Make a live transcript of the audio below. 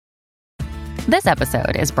This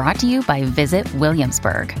episode is brought to you by Visit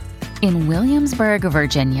Williamsburg. In Williamsburg,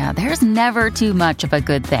 Virginia, there's never too much of a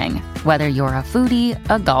good thing. Whether you're a foodie,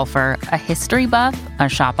 a golfer, a history buff, a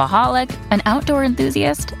shopaholic, an outdoor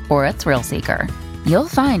enthusiast, or a thrill seeker, you'll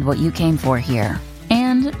find what you came for here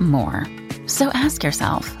and more. So ask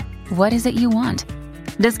yourself, what is it you want?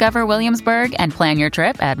 Discover Williamsburg and plan your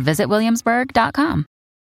trip at visitwilliamsburg.com.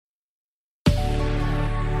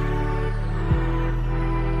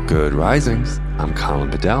 Good risings. I'm Colin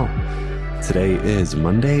Bedell. Today is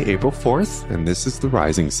Monday, April 4th, and this is the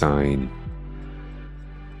rising sign.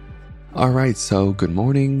 All right, so good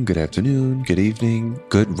morning, good afternoon, good evening,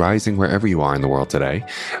 good rising wherever you are in the world today.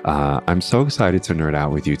 I'm so excited to nerd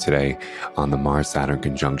out with you today on the Mars-Saturn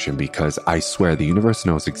conjunction because I swear the universe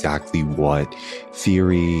knows exactly what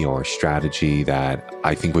theory or strategy that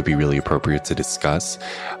I think would be really appropriate to discuss.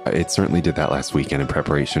 It certainly did that last weekend in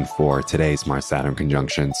preparation for today's Mars-Saturn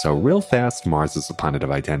conjunction. So real fast, Mars is the planet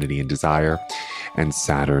of identity and desire, and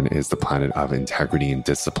Saturn is the planet of integrity and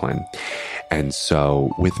discipline. And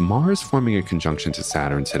so with Mars forming a conjunction to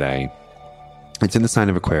Saturn today, it's in the sign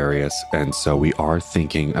of Aquarius. And so we are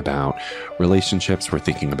thinking about relationships, we're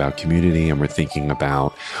thinking about community, and we're thinking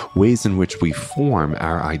about ways in which we form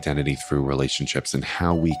our identity through relationships and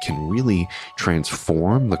how we can really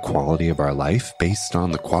transform the quality of our life based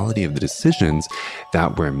on the quality of the decisions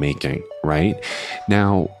that we're making, right?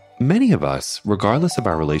 Now, many of us, regardless of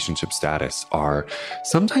our relationship status, are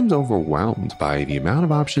sometimes overwhelmed by the amount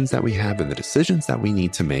of options that we have and the decisions that we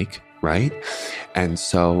need to make, right? And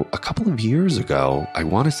so a couple of years ago, I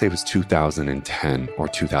want to say it was 2010 or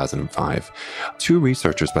 2005, two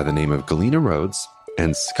researchers by the name of Galena Rhodes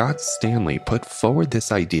and Scott Stanley put forward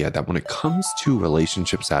this idea that when it comes to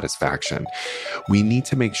relationship satisfaction, we need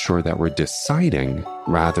to make sure that we're deciding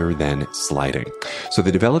rather than sliding. So they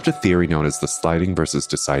developed a theory known as the sliding versus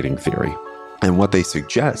deciding theory. And what they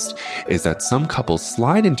suggest is that some couples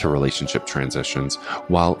slide into relationship transitions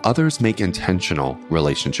while others make intentional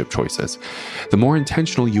relationship choices. The more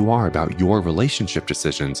intentional you are about your relationship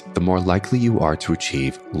decisions, the more likely you are to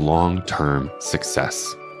achieve long-term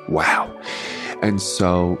success. Wow. And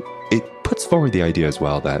so it puts forward the idea as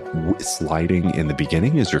well that sliding in the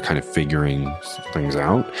beginning as you're kind of figuring things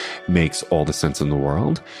out makes all the sense in the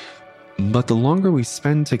world. But the longer we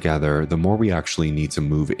spend together, the more we actually need to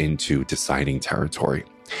move into deciding territory.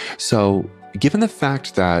 So given the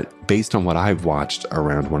fact that based on what I've watched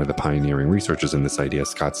around one of the pioneering researchers in this idea,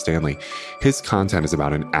 Scott Stanley, his content is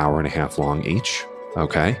about an hour and a half long each.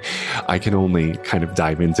 Okay, I can only kind of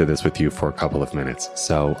dive into this with you for a couple of minutes.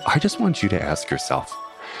 So I just want you to ask yourself,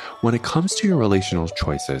 when it comes to your relational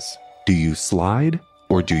choices, do you slide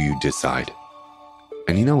or do you decide?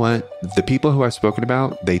 And you know what? The people who I've spoken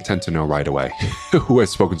about, they tend to know right away. Who I've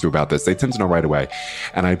spoken to about this, they tend to know right away.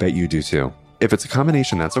 And I bet you do too. If it's a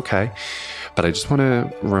combination, that's okay. But I just want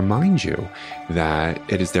to remind you that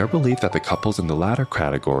it is their belief that the couples in the latter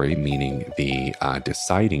category, meaning the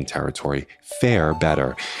deciding territory, fare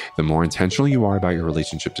better. The more intentional you are about your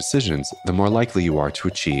relationship decisions, the more likely you are to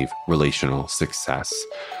achieve relational success.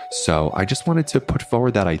 So I just wanted to put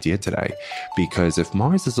forward that idea today, because if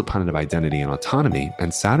Mars is the planet of identity and autonomy,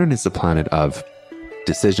 and Saturn is the planet of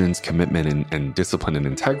decisions, commitment, and discipline and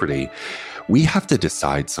integrity, we have to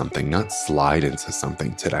decide something, not slide into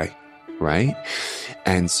something today, right?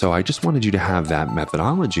 And so I just wanted you to have that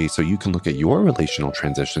methodology so you can look at your relational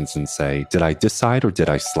transitions and say, did I decide or did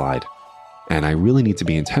I slide? And I really need to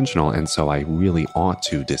be intentional. And so I really ought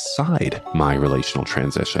to decide my relational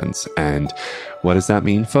transitions. And what does that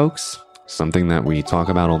mean, folks? Something that we talk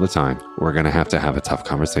about all the time. We're going to have a tough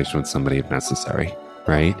conversation with somebody if necessary,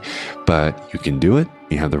 right? But you can do it.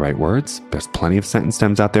 You have the right words. There's plenty of sentence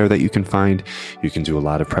stems out there that you can find. You can do a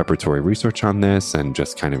lot of preparatory research on this and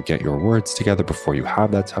just kind of get your words together before you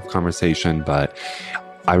have that tough conversation. But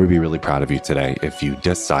I would be really proud of you today if you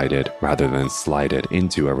decided rather than slided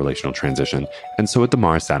into a relational transition. And so with the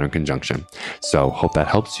Mars-Saturn conjunction. So hope that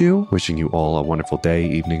helps you. Wishing you all a wonderful day,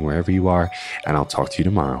 evening, wherever you are. And I'll talk to you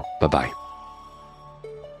tomorrow. Bye-bye.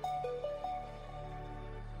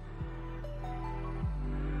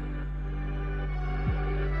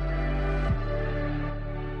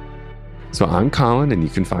 So I'm Colin, and you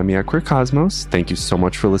can find me at Queer Cosmos. Thank you so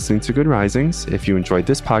much for listening to Good Risings. If you enjoyed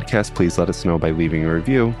this podcast, please let us know by leaving a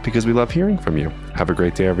review because we love hearing from you. Have a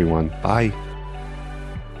great day, everyone. Bye.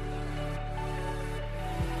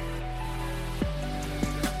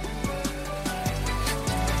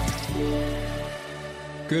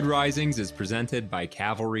 Good Risings is presented by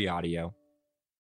Cavalry Audio.